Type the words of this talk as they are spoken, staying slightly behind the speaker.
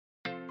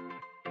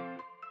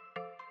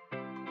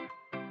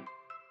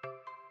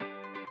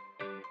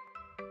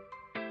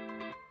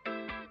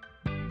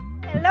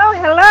Hello,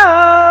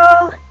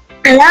 hello.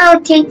 Hello,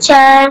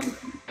 teacher.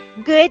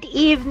 Good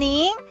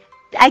evening.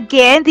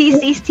 Again,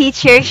 this is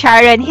teacher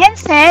Sharon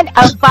Hensen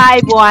of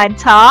 5-1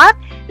 Talk.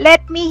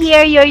 Let me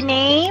hear your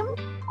name.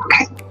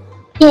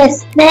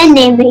 Yes, my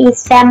name is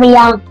Sam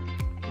Young.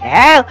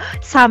 Oh,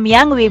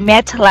 Samyang, we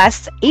met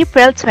last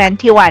April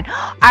 21.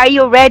 Are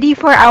you ready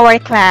for our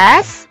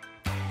class?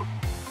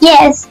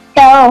 Yes,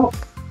 go.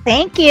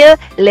 Thank you.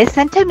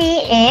 Listen to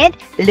me and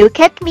look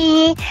at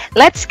me.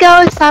 Let's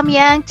go,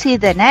 Samyang, to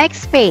the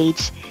next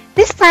page.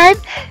 This time,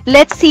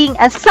 let's sing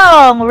a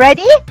song.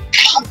 Ready?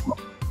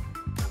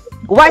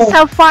 What's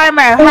a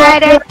farmer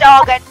had a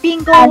dog and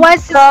Bingo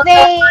was his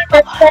name?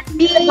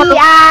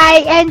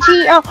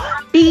 B-I-N-G-O,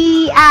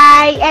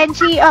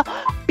 B-I-N-G-O,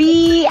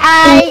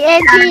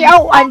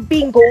 B-I-N-G-O, and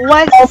Bingo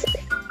was his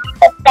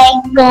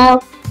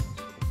Bingo.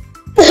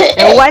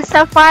 There was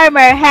a farmer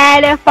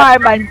had a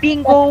farm and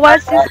Bingo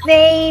was his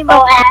name.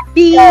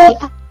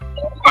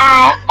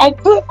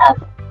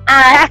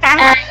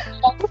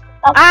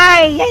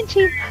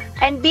 B-I-N-G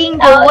and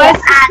Bingo was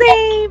his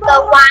name.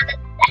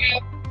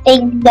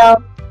 Bingo.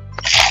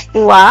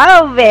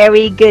 Wow,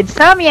 very good,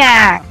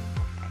 Samyang.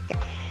 Okay.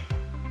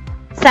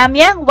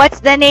 Samyang,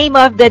 what's the name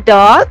of the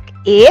dog?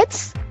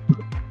 It's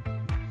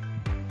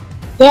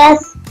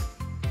Yes.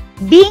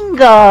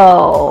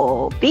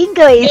 Bingo.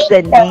 Bingo is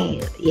the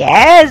name.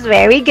 Yes,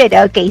 very good.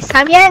 Okay,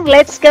 Samyang,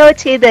 let's go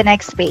to the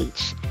next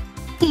page.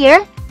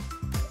 Here.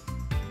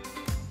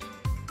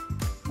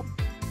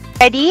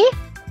 Ready?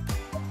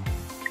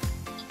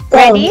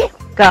 Ready?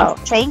 Go.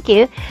 Thank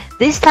you.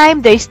 This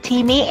time there's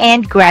Timmy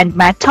and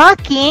Grandma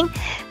talking.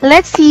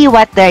 Let's see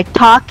what they're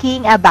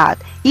talking about.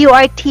 You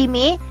are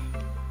Timmy.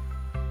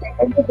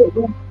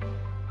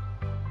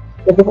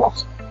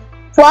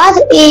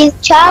 What is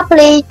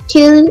happening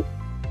to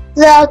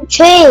the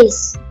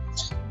trees?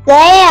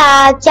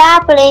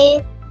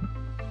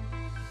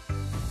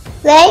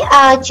 They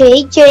are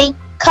changing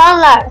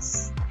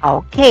colors.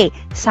 Okay,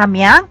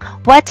 Samyang,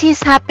 what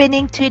is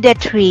happening to the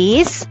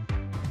trees?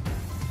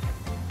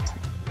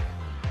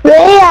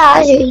 They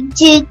are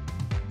changing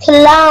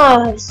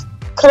colors.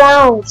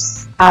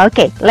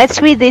 Okay,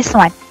 let's read this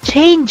one.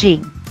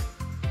 Changing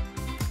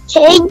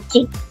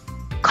Changing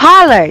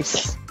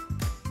colors.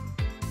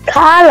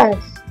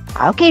 colors.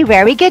 Okay,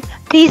 very good.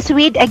 Please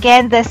read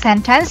again the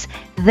sentence.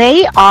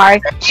 They are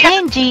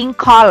changing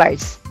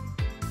colors.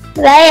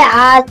 They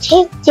are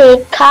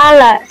changing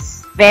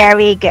colors.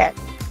 Very good.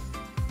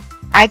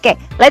 Okay,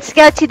 let's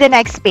go to the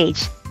next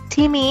page.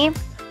 Timmy.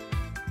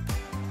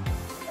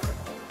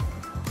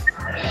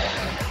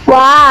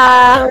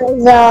 Wow,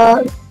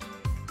 the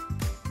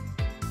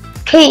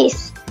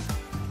trees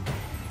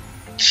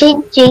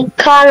changing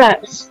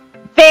colors.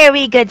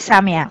 Very good,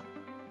 Samyang.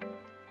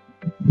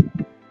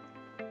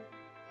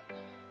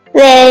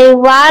 The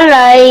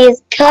water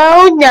is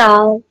cold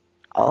now.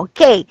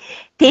 Okay,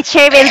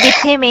 teacher will be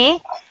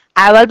Timmy.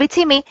 I will be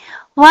Timmy.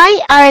 Why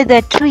are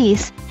the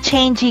trees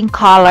changing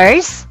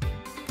colors?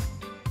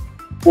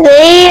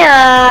 They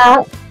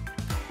are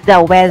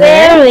The weather.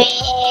 very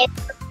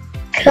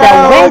The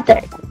cold.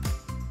 weather.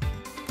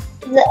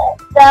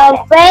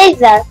 The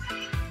weather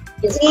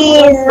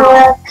is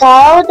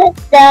cold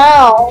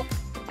now.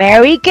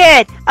 Very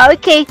good.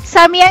 Okay,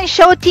 Samyang,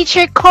 show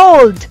teacher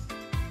cold.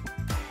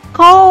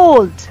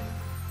 Cold.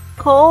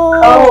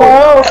 Cold.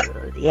 Oh,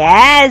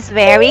 Yes,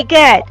 very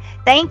good.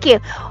 Thank you.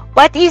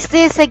 What is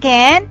this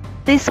again?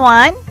 This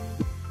one?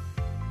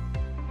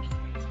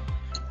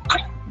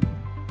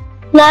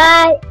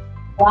 why?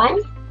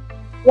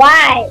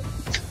 Why?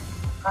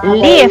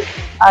 Leaf.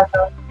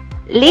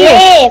 Leaf.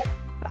 Leaf.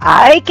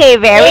 Okay,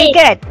 very Leaf.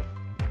 good.